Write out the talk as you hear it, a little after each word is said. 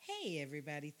Hey,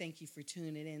 everybody. Thank you for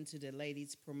tuning in to the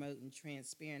Ladies Promoting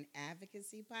Transparent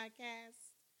Advocacy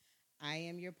podcast. I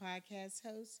am your podcast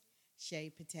host, Shay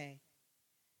Pate.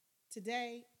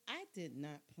 Today, I did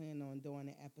not plan on doing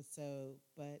an episode,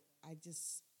 but I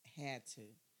just had to.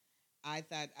 I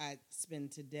thought I'd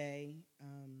spend today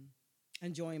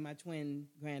enjoying my twin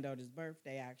granddaughter's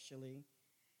birthday, actually.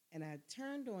 And I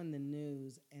turned on the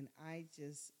news, and I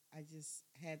just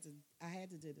had to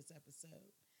do this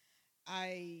episode.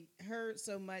 I heard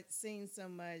so much, seen so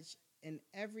much, and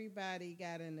everybody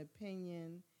got an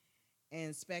opinion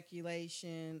and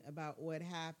speculation about what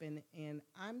happened. And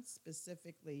I'm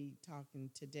specifically talking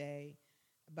today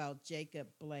about Jacob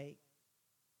Blake.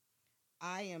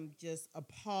 I am just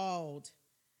appalled.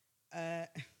 Uh,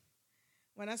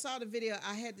 when I saw the video,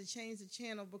 I had to change the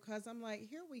channel because I'm like,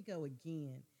 here we go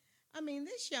again. I mean,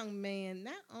 this young man,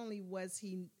 not only was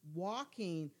he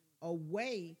walking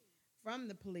away from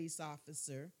the police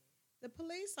officer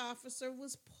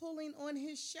was pulling on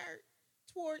his shirt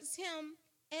towards him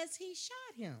as he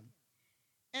shot him.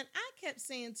 And I kept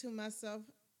saying to myself,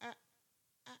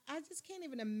 I just can't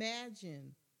even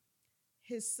imagine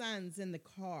his sons in the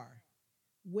car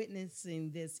witnessing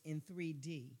this in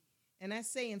 3D. And I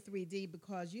say in 3D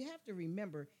because you have to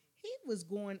remember, he was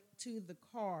going to the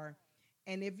car.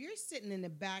 And if you're sitting in the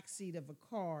back seat of a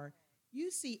car, you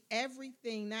see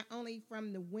everything, not only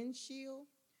from the windshield,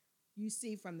 you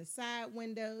see from the side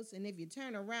windows, and if you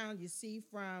turn around, you see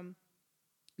from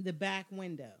the back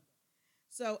window.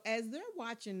 So as they're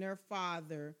watching their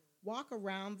father walk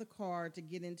around the car to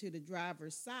get into the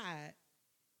driver's side,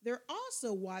 they're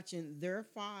also watching their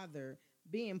father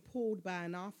being pulled by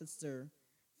an officer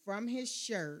from his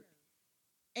shirt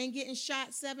and getting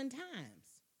shot 7 times.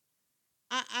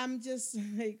 I'm just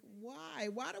like, why?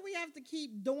 Why do we have to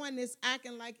keep doing this,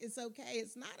 acting like it's okay?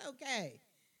 It's not okay.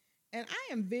 And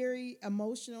I am very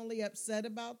emotionally upset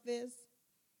about this.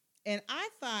 And I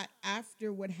thought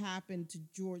after what happened to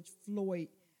George Floyd,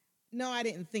 no, I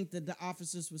didn't think that the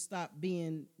officers would stop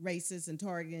being racist and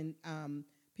targeting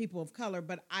people of color,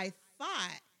 but I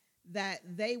thought that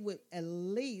they would at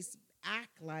least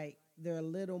act like they're a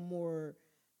little more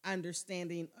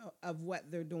understanding of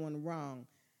what they're doing wrong.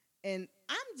 And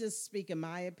I'm just speaking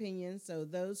my opinion, so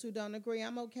those who don't agree,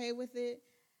 I'm okay with it.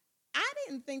 I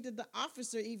didn't think that the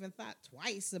officer even thought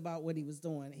twice about what he was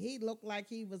doing. He looked like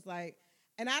he was like,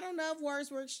 and I don't know if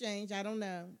words were exchanged. I don't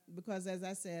know. Because as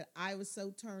I said, I was so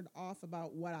turned off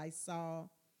about what I saw.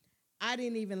 I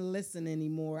didn't even listen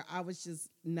anymore. I was just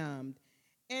numbed.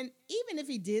 And even if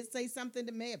he did say something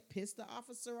that may have pissed the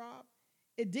officer off,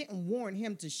 it didn't warrant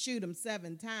him to shoot him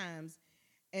 7 times.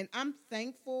 And I'm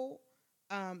thankful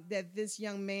that this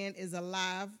young man is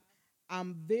alive.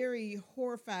 I'm very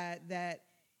horrified that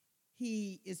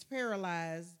he is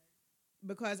paralyzed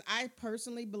because I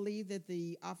personally believe that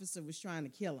the officer was trying to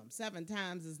kill him. 7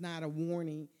 times is not a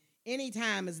warning. Any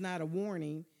time is not a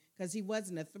warning because he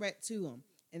wasn't a threat to him.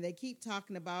 And they keep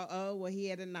talking about, oh, well, he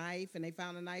had a knife and they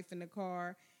found a knife in the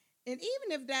car. And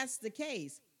even if that's the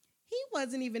case, he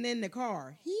wasn't even in the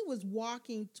car. He was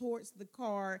walking towards the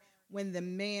car when the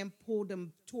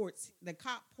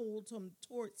cop pulled him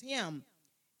towards him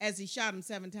as he shot him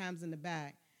 7 times in the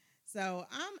back. So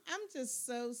I'm just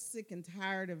so sick and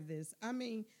tired of this. I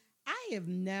mean, I have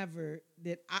never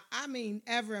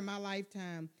ever in my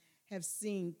lifetime have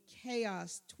seen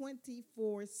chaos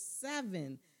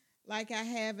 24/7 like I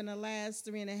have in the last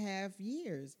 3.5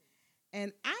 years.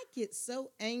 And I get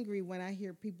so angry when I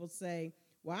hear people say,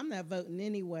 well, I'm not voting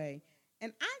anyway.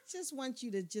 And I just want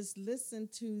you to just listen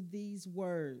to these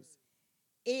words.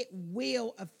 It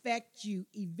will affect you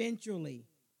eventually.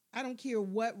 I don't care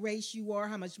what race you are,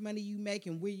 how much money you make,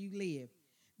 and where you live.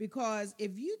 Because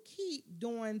if you keep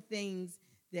doing things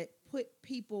that put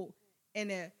people in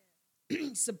a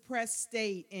suppressed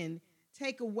state and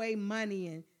take away money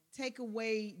and take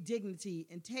away dignity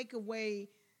and take away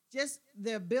just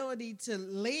the ability to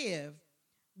live,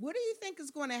 what do you think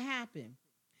is going to happen?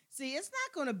 See, it's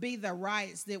not going to be the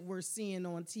riots that we're seeing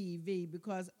on TV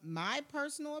because my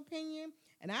personal opinion,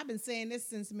 and I've been saying this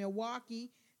since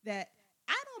Milwaukee, that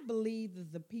I don't believe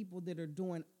that the people that are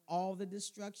doing all the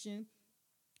destruction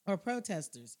are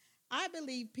protesters. I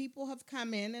believe people have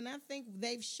come in, and I think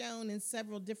they've shown in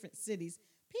several different cities,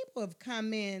 people have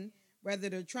come in, whether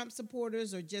they're Trump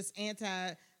supporters or just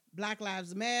anti-Black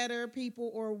Lives Matter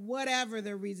people or whatever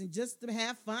their reason, just to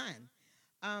have fun.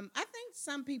 I think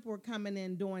some people are coming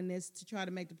in doing this to try to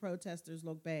make the protesters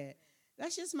look bad.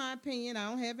 That's just my opinion. I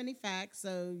don't have any facts,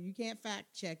 so you can't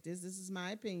fact check this. This is my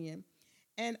opinion.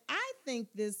 And I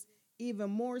think this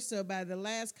even more so by the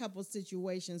last couple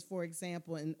situations, for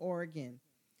example, in Oregon.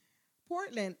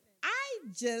 Portland, I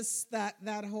just thought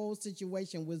that whole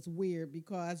situation was weird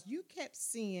because you kept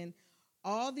seeing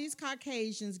all these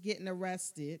Caucasians getting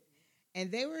arrested,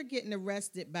 and they were getting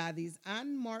arrested by these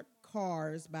unmarked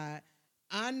cars, by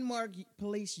unmarked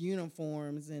police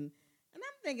uniforms, and I'm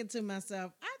thinking to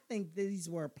myself, I think these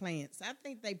were plants. I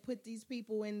think they put these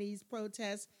people in these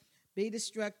protests, be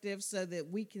destructive, so that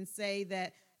we can say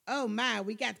that, oh my,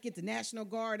 we got to get the National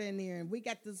Guard in there, and we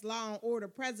got this law and order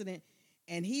president,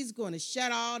 and he's going to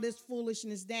shut all this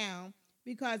foolishness down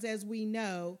because, as we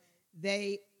know,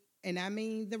 they, and I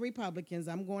mean the Republicans,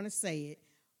 I'm going to say it,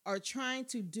 are trying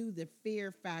to do the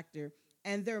fear factor,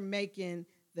 and they're making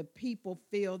the people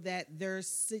feel that their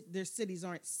cities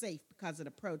aren't safe because of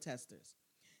the protesters.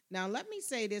 Now, let me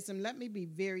say this and let me be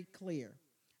very clear.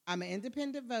 I'm an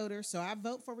independent voter, so I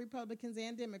vote for Republicans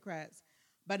and Democrats.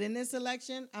 But in this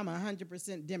election, I'm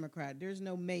 100% Democrat. There's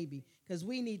no maybe, because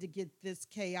we need to get this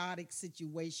chaotic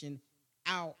situation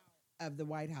out of the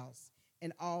White House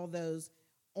and all those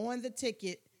on the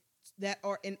ticket that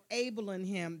are enabling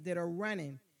him, that are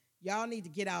running. Y'all need to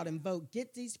get out and vote.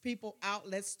 Get these people out.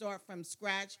 Let's start from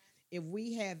scratch. If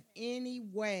we have any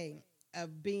way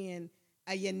of being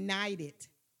a united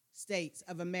States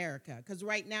of America, because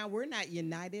right now we're not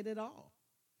united at all.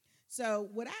 So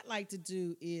what I'd like to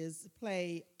do is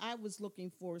play, I was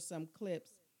looking for some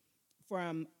clips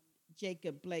from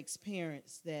Jacob Blake's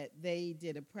parents that they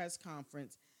did a press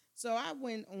conference. So I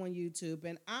went on YouTube,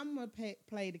 and I'm going to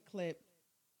play the clip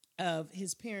of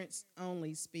his parents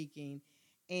only speaking,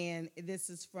 and this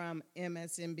is from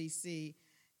MSNBC.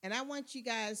 And I want you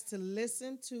guys to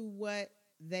listen to what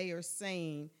they are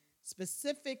saying,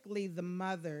 specifically the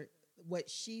mother, what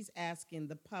she's asking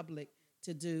the public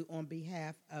to do on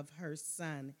behalf of her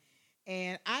son.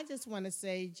 And I just want to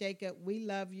say, Jacob, we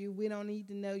love you. We don't need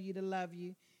to know you to love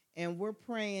you. And we're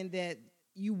praying that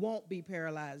you won't be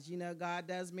paralyzed. You know, God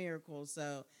does miracles,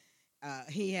 so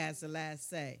he has the last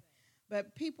say.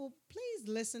 But people, please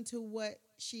listen to what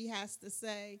she has to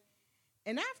say.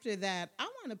 And after that, I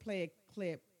want to play a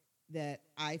clip that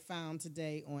I found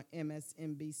today on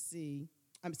MSNBC.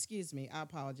 I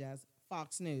apologize,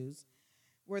 Fox News,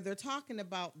 where they're talking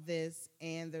about this,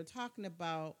 and they're talking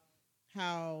about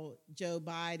how Joe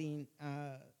Biden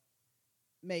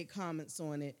made comments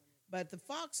on it. But the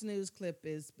Fox News clip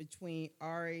is between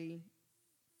Ari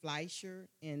Fleischer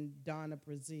and Donna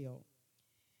Brazile.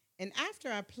 And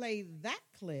after I play that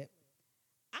clip,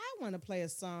 I want to play a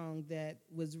song that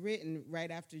was written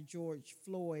right after George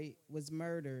Floyd was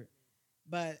murdered,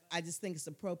 but I just think it's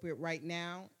appropriate right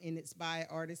now, and it's by an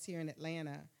artist here in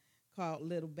Atlanta called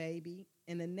Little Baby,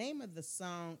 and the name of the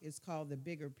song is called The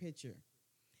Bigger Picture.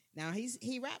 Now,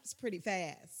 he raps pretty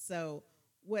fast, so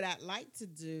what I'd like to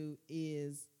do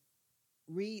is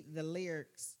read the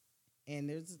lyrics, and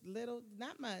there's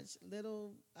not much,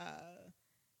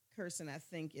 cursing, I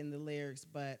think, in the lyrics,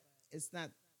 but it's not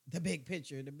the big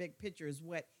picture. The big picture is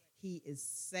what he is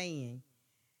saying.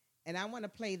 And I want to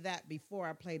play that before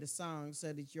I play the song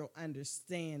so that you'll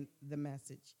understand the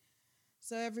message.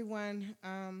 So everyone,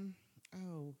 I'm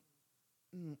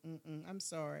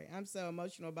sorry. I'm so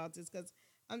emotional about this because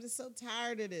I'm just so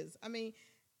tired of this. I mean,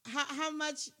 how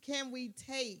much can we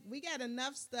take? We got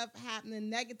enough stuff happening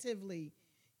negatively,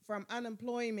 from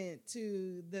unemployment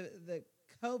to the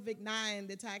COVID-19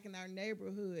 attacking our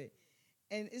neighborhood.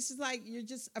 And it's just like you're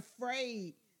just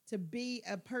afraid to be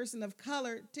a person of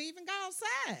color to even go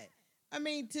outside. I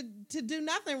mean, to do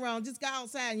nothing wrong, just go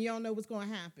outside and you don't know what's going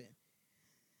to happen.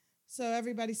 So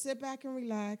everybody sit back and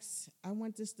relax. I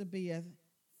want this to be a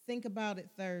Think About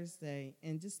It Thursday,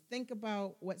 and just think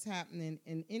about what's happening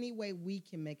in any way we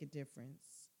can make a difference.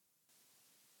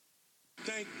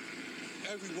 Thank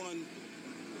everyone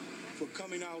for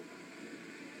coming out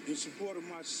in support of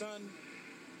my son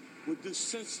with this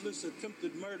senseless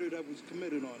attempted murder that was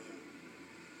committed on him.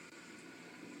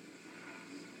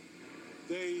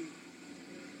 They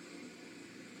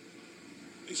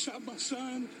shot my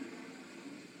son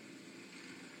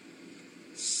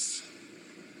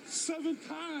 7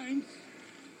 times.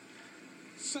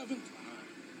 7 times.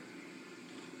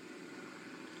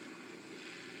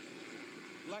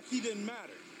 Like he didn't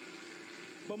matter.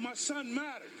 But my son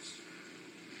matters.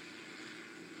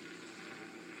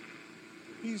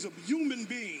 He's a human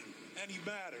being, and he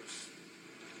matters.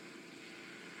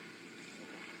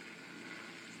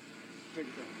 Take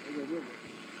it down.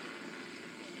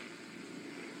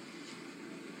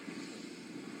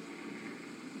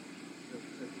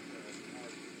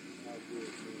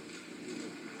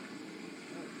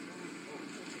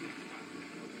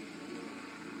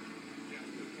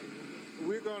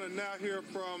 We're going to now hear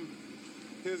from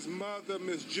his mother,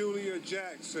 Miss Julia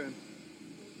Jackson.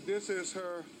 This is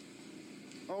her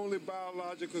only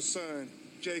biological son,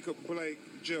 Jacob Blake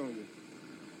Jr.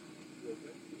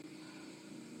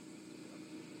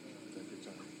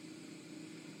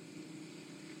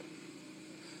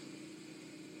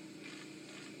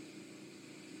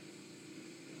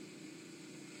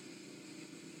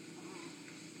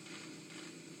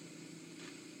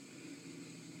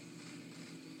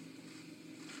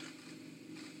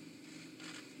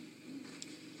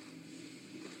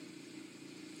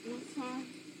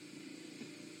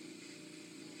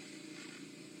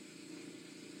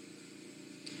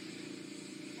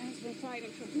 Has been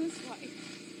fighting for his life.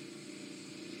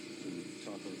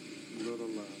 Talk a little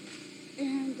louder.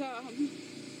 And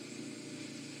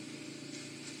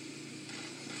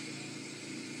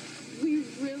we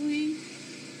really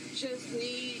just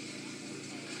need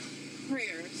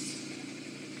prayers.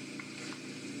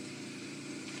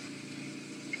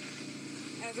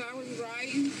 As I was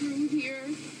riding through here,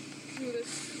 through the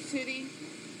city,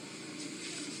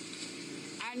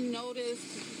 I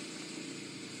noticed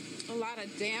a lot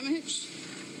of damage.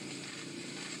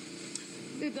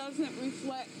 It doesn't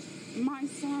reflect my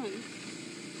son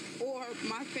or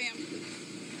my family.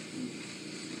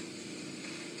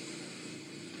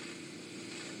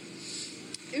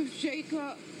 If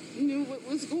Jacob knew what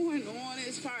was going on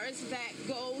as far as that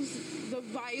goes, the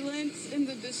violence and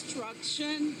the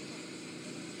destruction,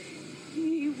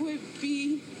 he would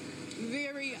be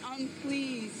very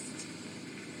unpleased.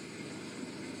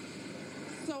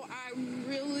 So I'm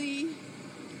really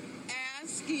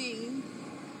asking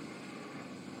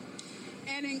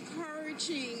and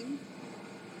encouraging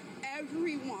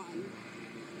everyone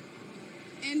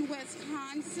in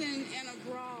Wisconsin and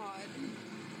abroad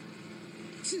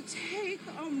to take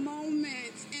a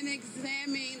moment and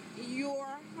examine your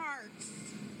hearts.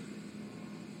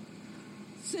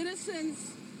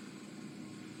 Citizens,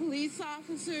 police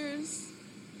officers,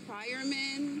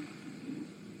 firemen,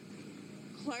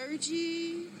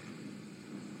 clergy,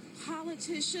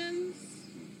 politicians,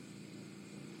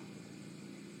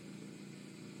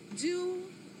 do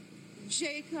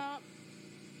Jacob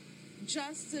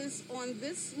justice on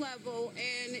this level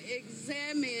and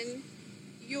examine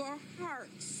your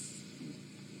hearts.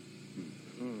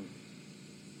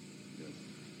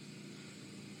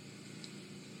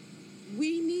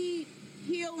 We need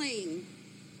healing.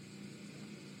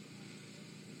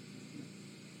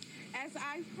 As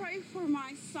I pray for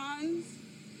my son's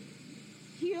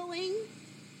healing,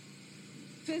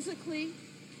 physically,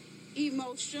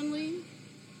 emotionally,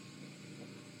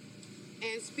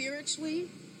 and spiritually,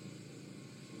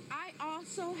 I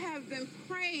also have been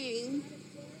praying,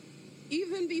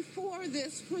 even before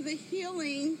this, for the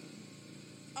healing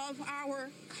of our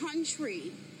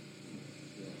country.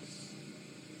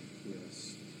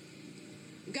 Yes.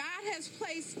 God has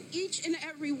placed each and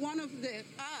every one of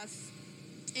us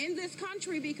in this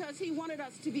country because he wanted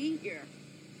us to be here.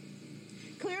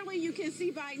 Clearly, you can see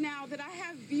by now that I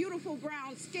have beautiful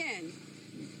brown skin.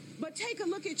 But take a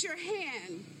look at your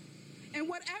hand. And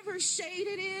whatever shade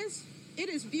it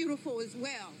is beautiful as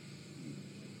well.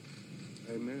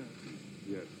 Amen.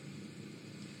 Yes.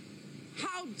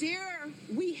 How dare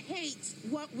we hate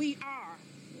what we are?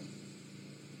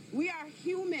 We are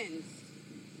humans.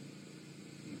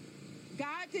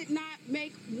 God did not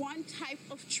make one type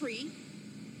of tree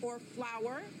or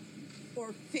flower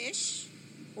or fish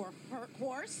or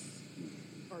horse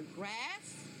or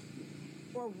grass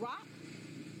or rock.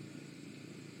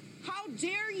 How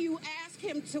dare you ask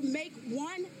him to make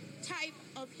one type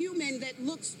of human that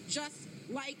looks just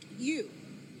like you?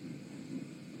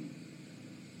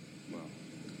 Wow.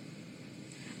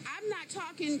 I'm not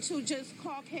talking to just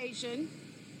Caucasian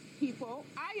people.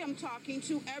 I am talking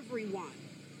to everyone.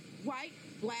 White,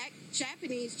 black,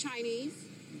 Japanese, Chinese,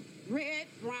 red,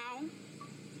 brown.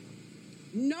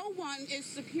 No one is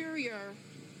superior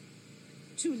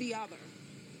to the other.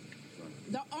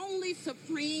 The only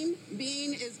supreme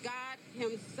being is God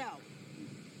himself.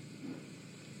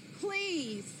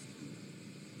 Please,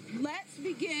 let's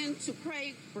begin to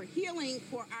pray for healing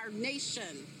for our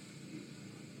nation.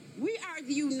 We are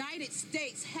the United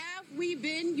States. Have we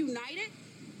been united?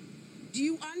 Do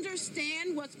you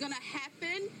understand what's going to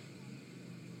happen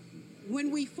when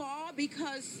we fall?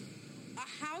 Because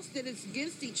a house that is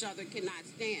against each other cannot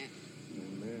stand.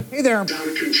 Hey there. Out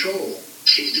of control.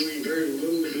 He's doing very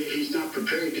little. He's not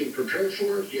prepared to prepare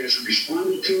for it. He hasn't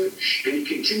responded to it. And he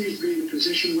continues to be in a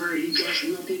position where he does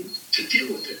nothing to deal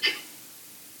with it.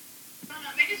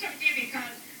 Maybe it's up to you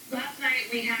because last night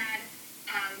we had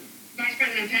Vice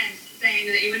President Pence saying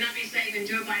that it would not be safe in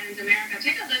Joe Biden's America.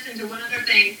 Take a listen to one other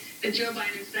thing that Joe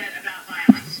Biden said about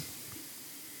violence.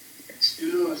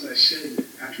 You know, as I said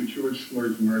after George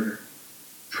Floyd's murder,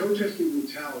 Protesting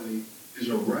brutality is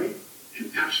a right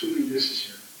and absolutely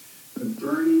necessary. But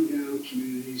burning down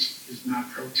communities is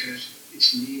not protest,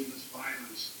 it's needless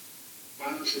violence.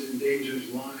 Violence that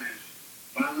endangers lives.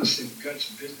 Violence that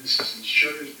guts businesses and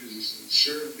shutters businesses and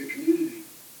serves the community.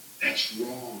 That's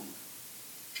wrong.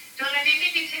 Donna, do you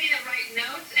think he's hitting the right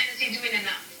notes, and is he doing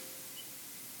enough?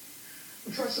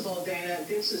 First of all, Dana,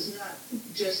 this is not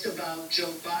just about Joe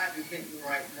Biden hitting the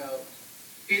right note.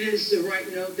 It is the right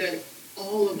note that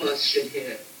all of us should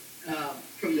hit,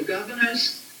 from the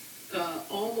governors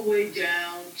all the way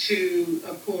down to,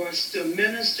 of course, the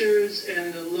ministers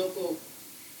and the local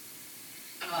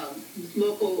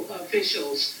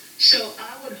officials. So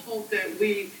I would hope that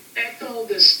we echo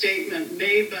the statement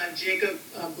made by Jacob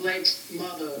Blake's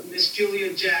mother, Miss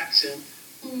Julia Jackson,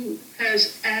 who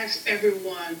has asked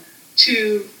everyone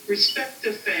to respect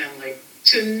the family,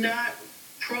 to not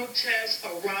protest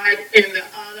or riot in the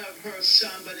honor of her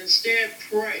son, but instead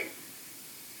pray,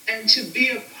 and to be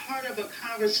a part of a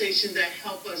conversation that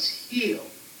help us heal.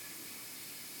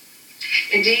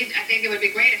 Indeed, I think it would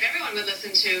be great if everyone would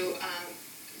listen to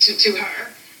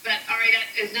her. But Ari, that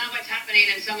is not what's happening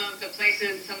in some of the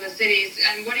places, some of the cities.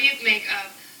 And what do you make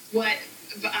of what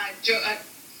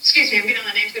excuse me, I'm getting on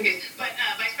the names confused. But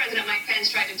Vice President Mike Pence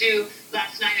tried to do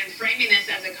last night in framing this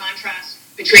as a contrast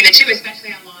between the two,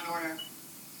 especially on law and order?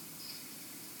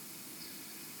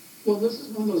 Well, this is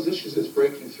one of those issues that's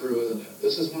breaking through, isn't it?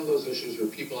 This is one of those issues where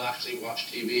people actually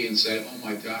watch TV and say, oh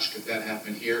my gosh, could that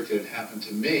happen here? Could it happen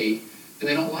to me? And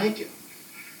they don't like it.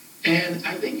 And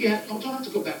I think you don't have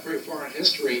to go back very far in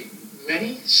history.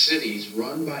 Many cities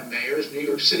run by mayors, New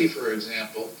York City, for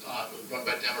example, run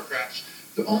by Democrats,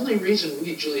 the only reason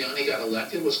Rudy Giuliani got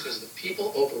elected was because the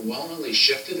people overwhelmingly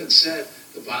shifted and said,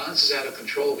 the violence is out of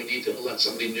control, we need to elect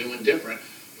somebody new and different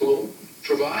who will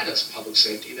provide us public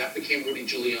safety. That became Rudy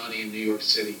Giuliani in New York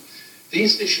City.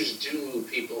 These issues do move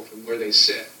people from where they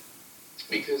sit,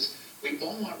 because we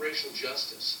all want racial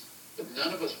justice, but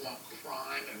none of us want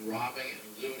crime and robbing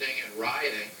and looting and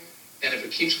rioting. And if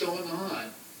it keeps going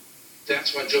on,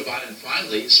 that's why Joe Biden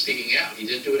finally is speaking out. He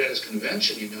didn't do it at his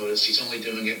convention, you noticed. He's only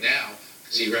doing it now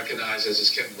because he recognizes it's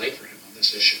getting late for him on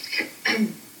this issue.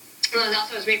 Well, it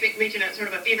also is reaching a sort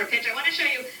of a fever pitch. I want to show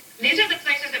you, these are the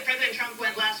places that President Trump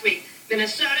went last week: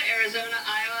 Minnesota, Arizona,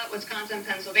 Iowa, Wisconsin,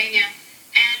 Pennsylvania.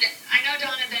 And I know,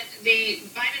 Donna, that the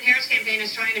Biden-Harris campaign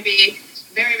is trying to be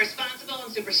very responsible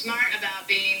and super smart about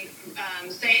being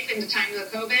safe in the time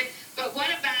of the COVID. But what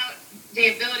about the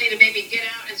ability to maybe get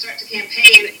out and start to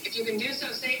campaign? If you can do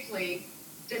so safely,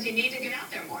 does he need to get out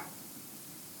there more?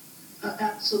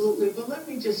 Absolutely. But let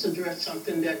me just address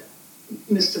something that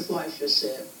Mr. Fleischer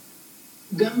said.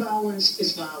 Gun violence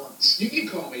is violence. You can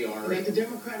call me Ari. At the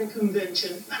Democratic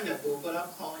Convention, I know who, but I'm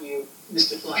calling you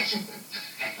Mr. Fleischer.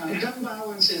 Gun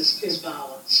violence is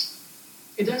violence.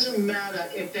 It doesn't matter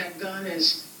if that gun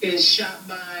is shot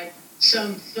by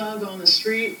some thug on the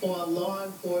street or a law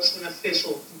enforcement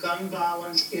official. Gun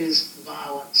violence is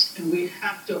violence, and we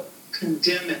have to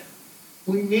condemn it.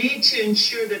 We need to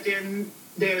ensure that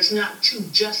there's not two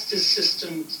justice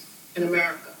systems in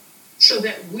America, so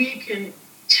that we can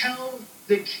tell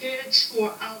the kids who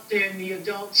are out there and the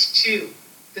adults too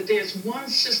that there's one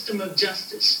system of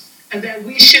justice, and that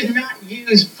we should not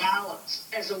use violence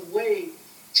as a way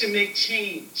to make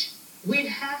change. We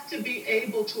have to be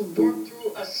able to work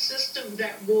through a system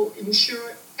that will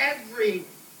ensure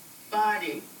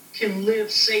everybody can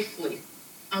live safely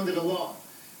under the law.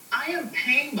 I am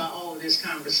pained by all of this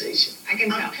conversation. I can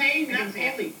tell. I'm pained not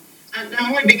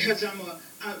only because I'm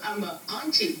a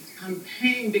auntie. I'm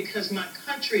pained because my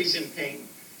country's in pain.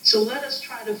 So let us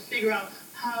try to figure out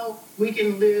how we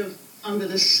can live under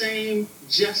the same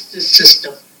justice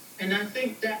system. And I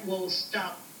think that will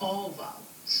stop all violence.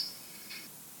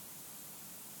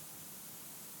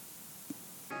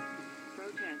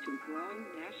 Protest and growing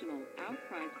national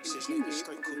outcries continues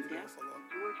over the death of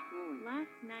George Floyd.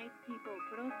 Last night, people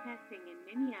protesting in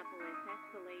Minneapolis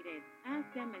escalated as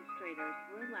demonstrators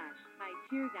were lashed by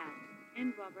tear gas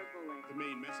and rubber bullets. The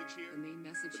main message here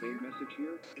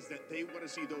is that they want to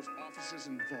see those officers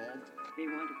involved. They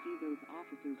want to see those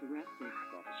officers arrested.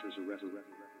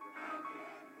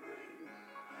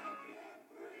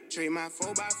 Trade my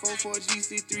 4x4 for a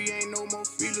GC3, ain't no more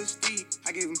freeless Steve.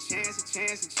 I gave him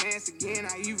chance again.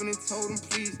 I even told him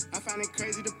please. I find it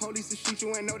crazy the police will shoot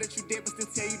you and know that you dead, but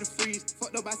still tell you to freeze.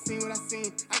 Fucked up, I seen what I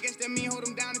seen. I guess that mean hold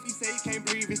him down if he say he can't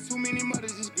breathe. It's too many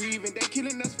mothers just grieving. They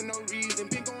killing us for no reason.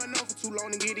 Been going on for too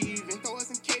long to get even. Throw us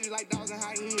in cages like dogs and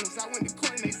hyenas. I went to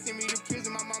court and they sent me to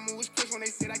prison. My mama was crushed when they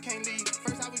said I can't leave.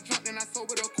 First I was drunk, then I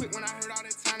sobered up quick when I heard all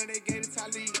that time that they gave to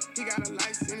Talib. He got a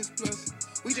life sentence plus.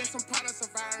 We just some products of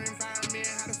our environment.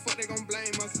 How to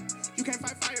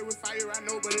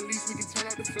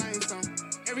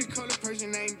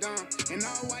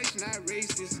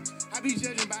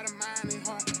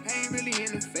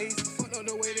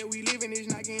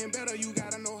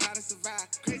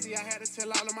tell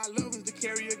all of my loved ones to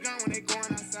carry a gun when they going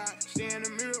outside. Stay in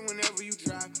the mirror whenever you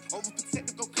drive.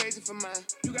 Overprotective, go crazy for mine.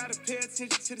 You gotta pay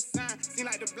attention to the sign. Seem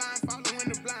like the blind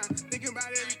following the blind. Thinking about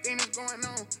everything that's going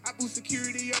on. I boost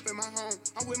security up in my home.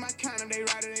 I'm with my kind of, they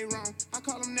right or they wrong. I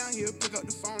call him now, he'll pick up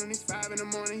the phone and it's 5 in the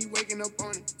morning. He waking up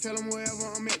on it. Tell him wherever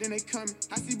I'm at, then they coming.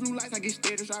 I see blue lights, I get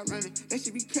scared and start running. That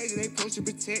shit be crazy, they supposed to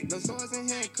protect us. Swords and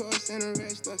handcuffs and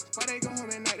arrest us. Why they go home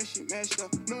at night, that shit messed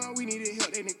up. Knowing we needed help,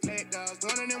 they neglect us.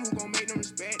 One of them who gon' make them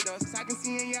respect us. I can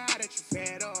see in your eye that you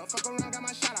fed up. Fuck around, got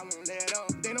my shot, I won't let up.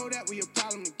 They know that we a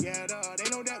problem together. They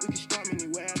know that we can storm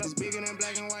anywhere. It's bigger than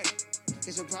black and white.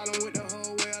 It's a problem with the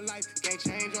whole way of life. It can't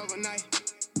change overnight.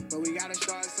 But we gotta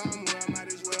start somewhere. Might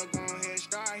as well go ahead,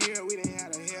 start here. We done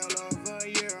had a hell of a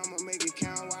year. I'ma make it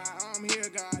count while I'm here.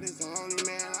 God is the only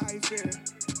man I fear.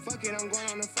 Fuck it, I'm going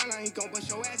on the front line. He gon' bust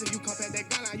your ass if you come past that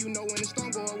gun line. You know when the storm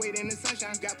go away, then the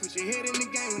sunshine. You gotta put your head in the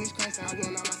game when it's crunch time. I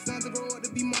want all my sons to grow up to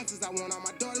be monsters. I want all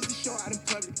my daughters to show out in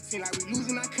public. Seem like we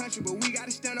losing our country, but we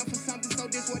gotta stand up for something. So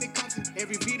this what it comes to.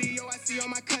 Every video I see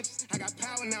on my countries, I got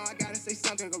power now. I gotta say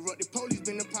something. Corrupt the police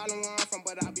been the problem where I'm from,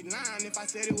 but I'd be lying if I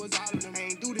said it was all of them.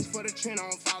 I ain't do this for the trend, I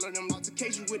don't follow them.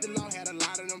 Altercations with the law had a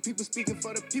lot of them. People speaking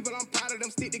for the people, I'm proud of them.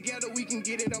 Stick together, we can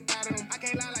get it up out of them. I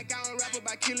can't lie like I don't rap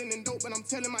about killing and dope, but I'm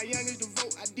telling my youngest to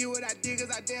vote. I deal what I did cause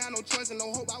I didn't have no choice and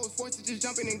no hope. I was forced to just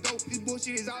jump in and go. This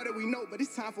bullshit is all that we know, but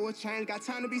it's time for a change. Got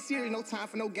time to be serious, no time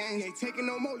for no games. Ain't taking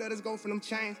no more, let us go for them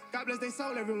chains. God bless they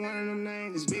soul, every one of them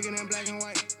names. It's bigger than black and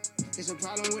white. It's a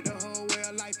problem with the whole way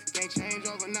of life. It can't change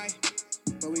overnight.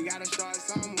 But we gotta start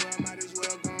somewhere. Might as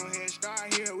well go ahead,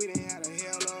 start here. We done had a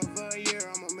hell of a year.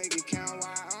 I'ma make it count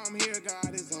while I'm here.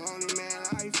 God is the only man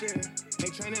I fear. They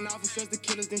training officers to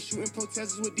killers, then shooting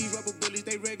protesters with these rubber bullets.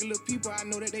 They regular people, I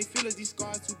know that they feel us. These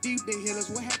scars too deep, they heal us.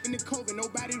 What happened to COVID?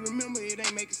 Nobody remember, it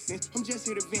ain't making sense. I'm just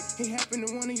here to vent. It happened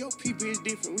to one of your people, it's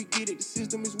different. We get it, the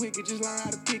system is wicked, just learn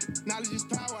how to pick it. Knowledge is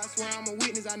power, I swear I'm a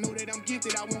witness. I know that I'm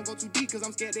gifted, I won't go too deep, cause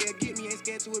I'm scared they'll get me. Ain't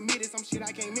scared to admit it, some shit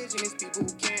I can't mention. It's people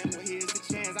who can. Well, here's the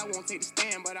chance, I won't take the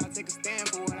stand, but I'll take a stand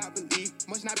for what I believe.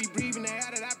 Must not be breathing the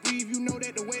air that I breathe. You know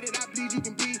that the way that I bleed, you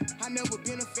can breathe. I never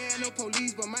been a fan of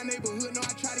police, but my neighborhood know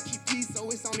I try to keep peace, so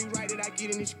it's only right that I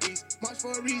get in the streets. March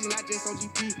for a reason, I just on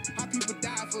GP. How people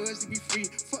die for us to be free.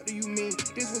 Fuck do you mean?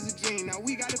 This was a dream. Now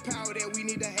we got the power that we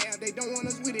need to have. They don't want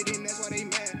us with it, and that's why they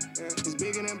mad. It's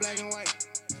bigger than black and white.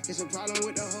 It's a problem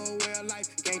with the whole way of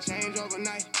life. It can't change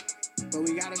overnight. But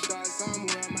we gotta start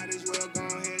somewhere. Might as well go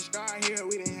ahead, start here.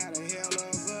 We done had a hell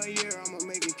of a year. I'ma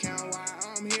make it count while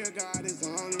I'm here. God is the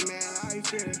only man I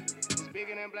fear. It's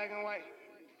bigger than black and white.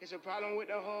 It's a problem with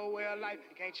the whole way of life.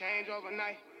 It can't change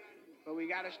overnight. But we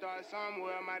gotta start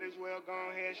somewhere. Might as well go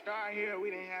ahead, start here.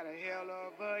 We done had a hell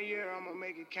of a year. I'ma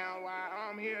make it count while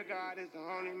I'm here. God is the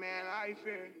only man I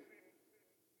fear.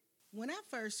 When I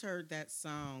first heard that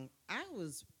song, I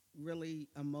was really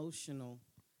emotional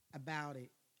about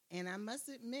it. And I must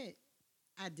admit,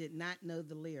 I did not know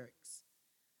the lyrics.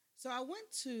 So I went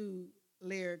to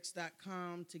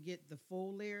lyrics.com to get the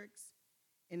full lyrics.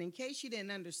 And in case you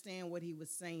didn't understand what he was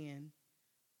saying,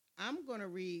 I'm going to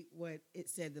read what it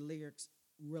said the lyrics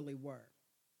really were.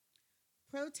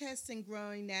 Protests and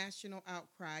growing national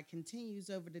outcry continues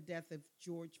over the death of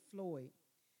George Floyd.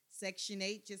 Section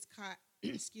 8 just caught,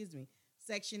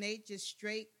 Section 8 just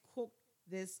straight cooked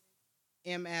this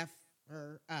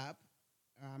MF-er up.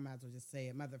 I might as well just say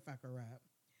it, motherfucker up.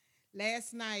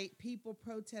 Last night, people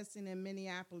protesting in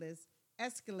Minneapolis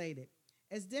escalated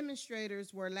as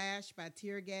demonstrators were lashed by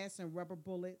tear gas and rubber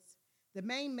bullets. The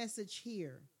main message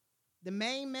here, and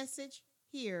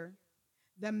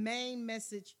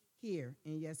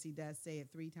yes, he does say it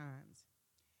 3 times,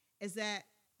 is that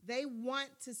they want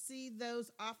to see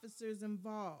those officers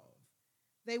involved.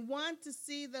 They want to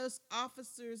see those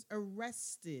officers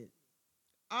arrested.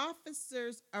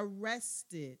 Officers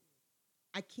arrested.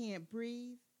 I can't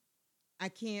breathe. I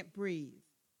can't breathe.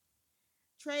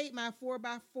 Trade my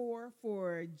 4x4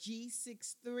 for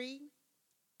G63.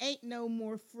 Ain't no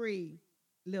more free,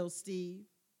 Lil Steve.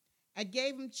 I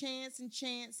gave him chance and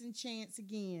chance and chance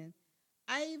again.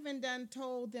 I even done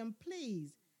told them,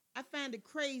 please, I find it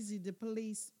crazy the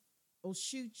police will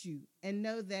shoot you and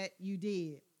know that you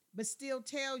did, but still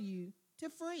tell you to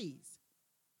freeze.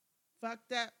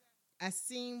 Fucked up. I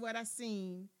seen what I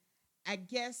seen. I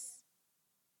guess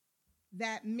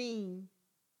that mean,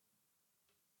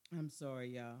 I'm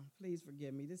sorry, y'all. Please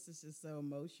forgive me. This is just so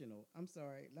emotional. I'm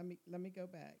sorry. Let me go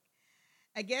back.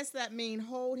 I guess that mean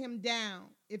hold him down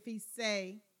if he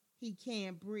say he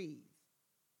can't breathe.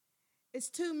 It's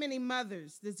too many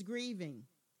mothers that's grieving.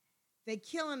 They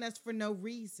killing us for no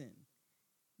reason.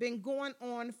 Been going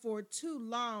on for too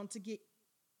long to get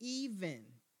even.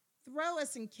 throw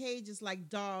us in cages like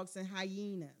dogs and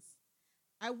hyenas.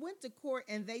 I went to court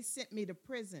and they sent me to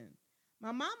prison.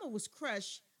 My mama was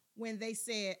crushed when they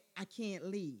said I can't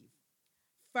leave.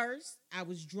 First, I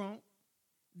was drunk.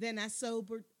 Then I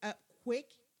sobered up quick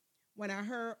when I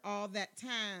heard all that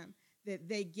time that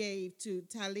they gave to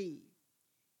Talib.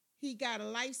 He got a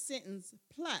life sentence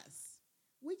plus.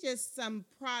 We just some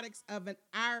products of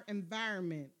our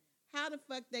environment. How the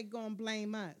fuck they gonna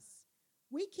blame us?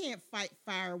 We can't fight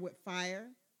fire with fire.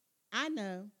 I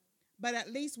know, but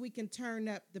at least we can turn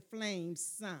up the flames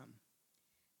some.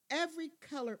 Every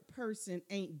colored person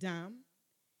ain't dumb,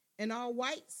 and all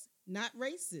whites not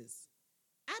racist.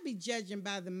 I be judging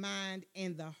by the mind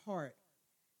and the heart.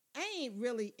 I ain't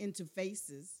really into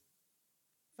faces.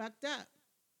 Fucked up.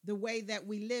 The way that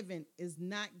we living is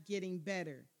not getting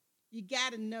better. You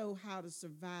gotta know how to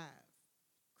survive.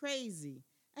 Crazy.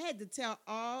 I had to tell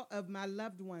all of my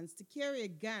loved ones to carry a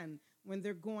gun when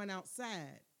they're going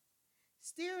outside.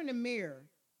 Stare in the mirror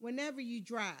whenever you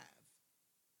drive.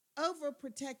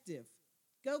 Overprotective.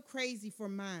 Go crazy for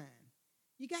mine.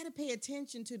 You gotta pay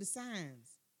attention to the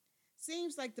signs.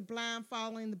 Seems like the blind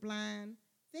following the blind,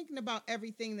 thinking about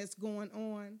everything that's going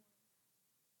on.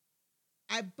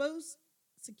 I boast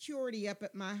security up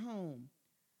at my home.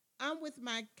 I'm with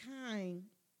my kind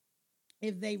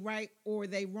if they right or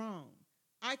they wrong.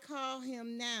 I call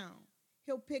him now.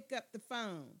 He'll pick up the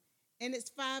phone. And it's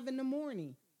 5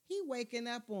 a.m. He waking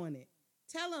up on it.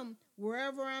 Tell him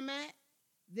wherever I'm at,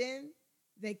 then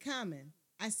they coming.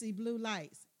 I see blue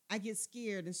lights. I get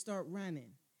scared and start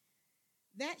running.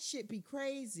 That shit be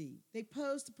crazy. They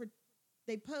pose to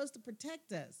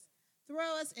protect us,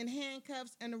 throw us in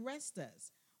handcuffs and arrest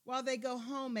us while they go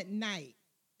home at night.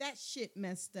 That shit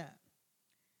messed up.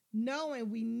 Knowing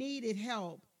we needed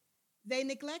help, they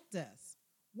neglect us,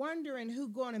 wondering who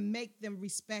gonna make them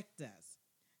respect us.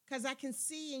 Cause I can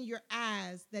see in your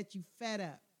eyes that you fed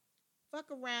up.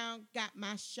 Fuck around, got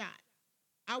my shot.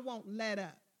 I won't let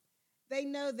up. They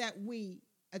know that we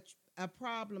a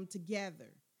problem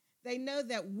together. They know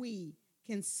that we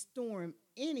can storm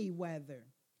any weather.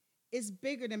 It's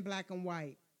bigger than black and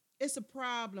white. It's a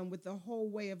problem with the whole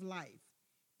way of life.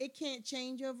 It can't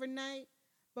change overnight,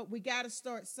 but we got to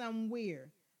start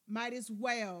somewhere. Might as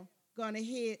well gonna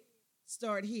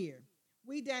start here.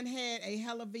 We done had a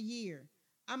hell of a year.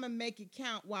 I'm going to make it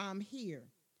count while I'm here.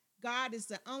 God is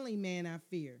the only man I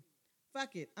fear.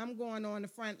 Fuck it, I'm going on the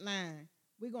front line.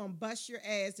 We're going to bust your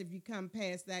ass if you come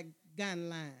past that gun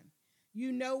line.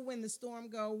 You know when the storm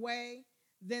go away,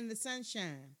 then the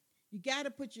sunshine. You got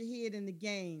to put your head in the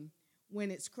game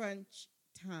when it's crunch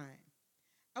time.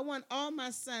 I want all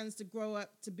my sons to grow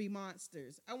up to be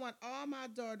monsters. I want all my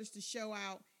daughters to show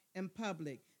out in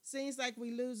public. Seems like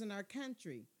we losing our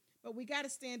country, but we got to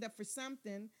stand up for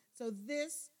something. So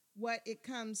this what it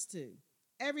comes to.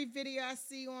 Every video I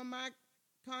see on my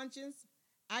conscience,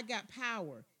 I got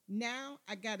power. Now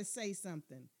I got to say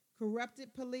something.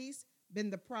 Corrupted police been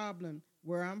the problem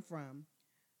where I'm from.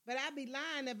 But I'd be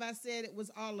lying if I said it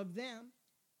was all of them.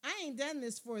 I ain't done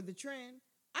this for the trend.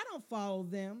 I don't follow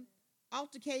them.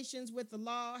 Altercations with the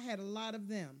law had a lot of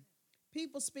them.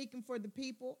 People speaking for the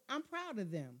people, I'm proud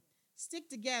of them. Stick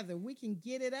together. We can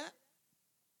get it up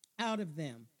out of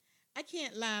them. I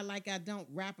can't lie like I don't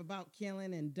rap about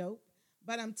killing and dope,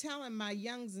 but I'm telling my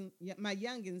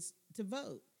youngins to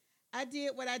vote. I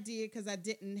did what I did because I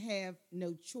didn't have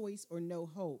no choice or no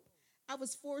hope. I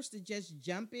was forced to just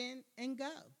jump in and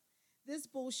go. This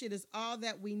bullshit is all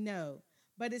that we know,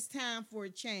 but it's time for a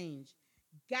change.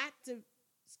 Got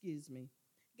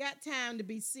time to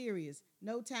be serious.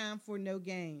 No time for no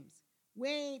games. We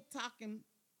ain't talking,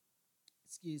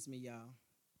 y'all.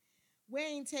 We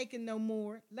ain't taking no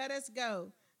more. Let us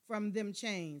go from them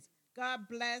chains. God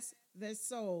bless their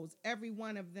souls, every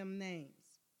one of them names.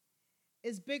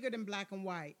 It's bigger than black and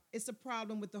white. It's a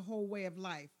problem with the whole way of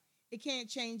life. It can't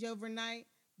change overnight,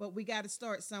 but we got to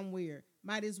start somewhere.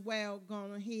 Might as well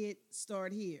go ahead,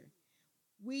 start here.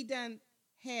 We done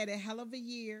had a hell of a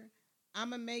year. I'm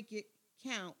going to make it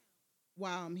count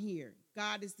while I'm here.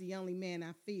 God is the only man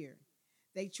I fear.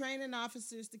 They training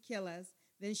officers to kill us,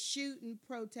 then shooting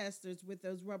protesters with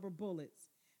those rubber bullets.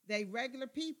 They regular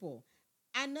people.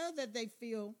 I know that they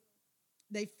feel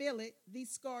it.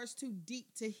 These scars too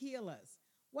deep to heal us.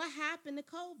 What happened to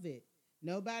COVID?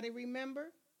 Nobody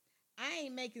remember? I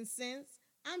ain't making sense.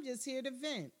 I'm just here to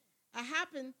vent. It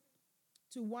happened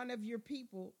to one of your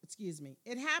people.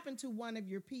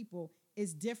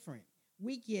 Is different.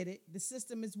 We get it. The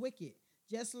system is wicked.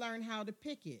 Just learn how to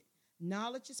pick it.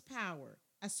 Knowledge is power.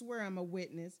 I swear I'm a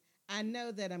witness. I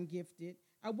know that I'm gifted.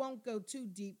 I won't go too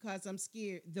deep because I'm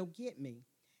scared they'll get me.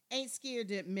 Ain't scared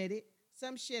to admit it.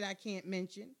 Some shit I can't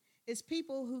mention. It's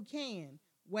people who can.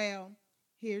 Well,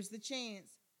 here's the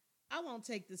chance. I won't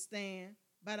take the stand,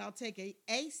 but I'll take a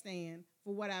stand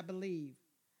for what I believe.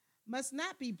 Must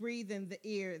not be breathing the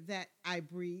air that I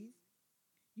breathe.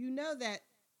 You know that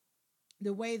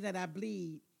the way that I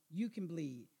bleed, you can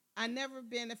bleed. I never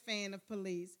been a fan of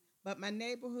police, but my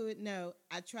neighborhood know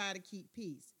I try to keep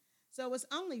peace. So it's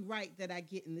only right that I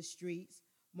get in the streets,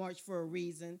 march for a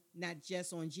reason, not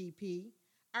just on GP.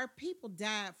 Our people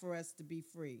died for us to be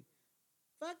free.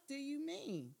 Fuck do you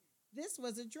mean? This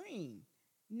was a dream.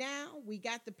 Now we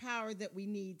got the power that we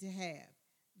need to have.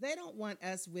 They don't want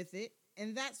us with it,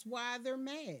 and that's why they're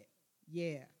mad.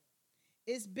 Yeah.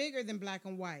 It's bigger than black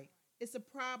and white. It's a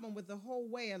problem with the whole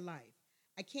way of life.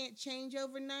 I can't change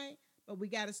overnight, but we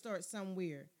got to start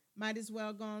somewhere. Might as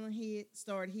well go on ahead,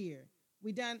 start here.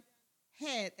 We done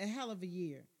had a hell of a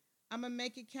year. I'm going to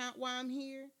make it count while I'm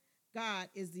here. God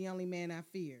is the only man I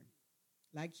fear.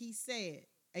 Like he said,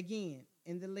 again,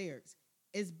 in the lyrics,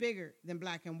 it's bigger than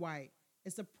black and white.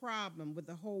 It's a problem with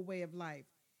the whole way of life.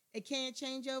 It can't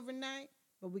change overnight,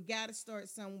 but we got to start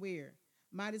somewhere.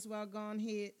 Might as well go on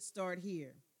ahead, start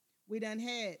here. We done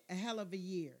had a hell of a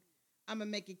year. I'm going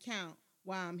to make it count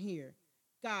while I'm here.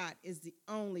 God is the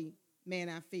only man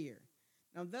I fear.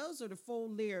 Now, those are the full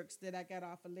lyrics that I got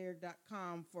off of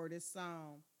lyric.com for this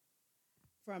song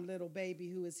from Little Baby,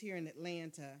 who is here in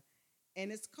Atlanta.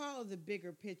 And it's called The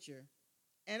Bigger Picture.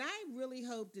 And I really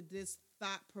hope that this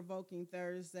thought-provoking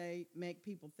Thursday make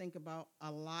people think about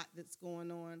a lot that's going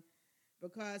on,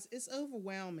 because it's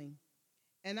overwhelming.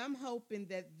 And I'm hoping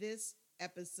that this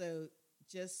episode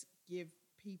just give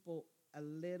people a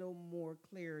little more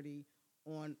clarity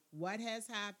on what has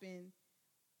happened,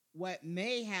 what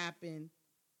may happen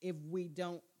if we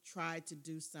don't try to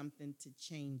do something to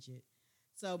change it.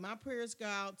 So my prayers go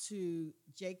out to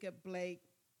Jacob Blake,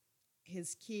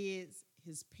 his kids,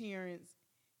 his parents,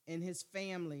 and his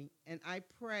family. And I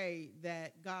pray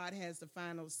that God has the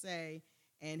final say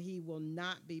and he will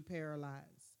not be paralyzed.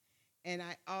 And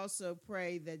I also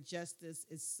pray that justice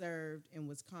is served in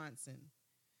Wisconsin.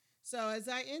 So as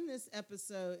I end this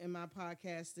episode in my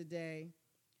podcast today,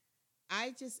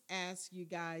 I just ask you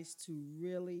guys to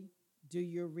really do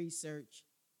your research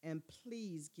and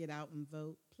please get out and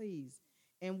vote, please.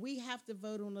 And we have to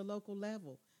vote on the local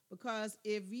level, because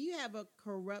if you have a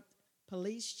corrupt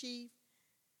police chief,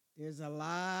 there's a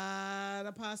lot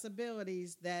of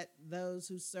possibilities that those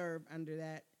who serve under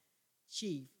that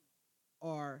chief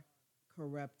are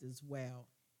corrupt as well.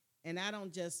 And I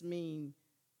don't just mean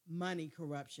money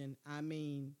corruption. I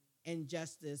mean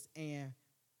injustice and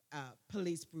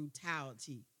police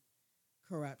brutality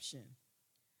corruption.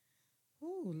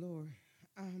 Oh, Lord.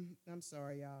 I'm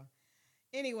sorry, y'all.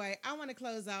 Anyway, I want to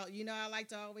close out. You know, I like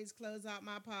to always close out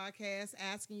my podcast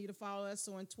asking you to follow us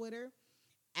on Twitter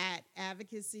at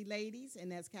Advocacy Ladies,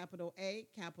 and that's capital A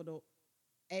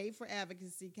for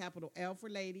advocacy, capital L for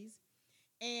ladies.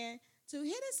 And to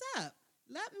hit us up,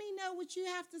 let me know what you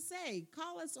have to say.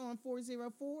 Call us on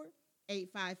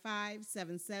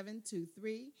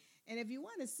 404-855-7723. And if you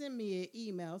want to send me an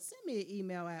email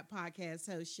at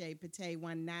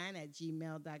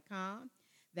podcasthostshaypate19@gmail.com.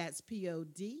 That's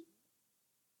POD,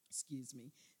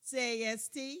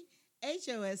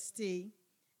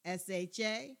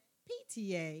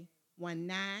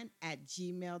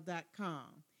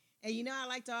 CASTHOSTSHAPTA19@gmail.com. And you know, I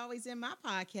like to always end my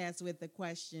podcast with the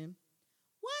question,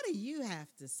 what do you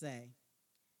have to say?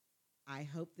 I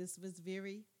hope this was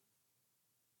very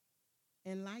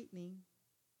enlightening.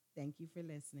 Thank you for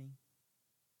listening.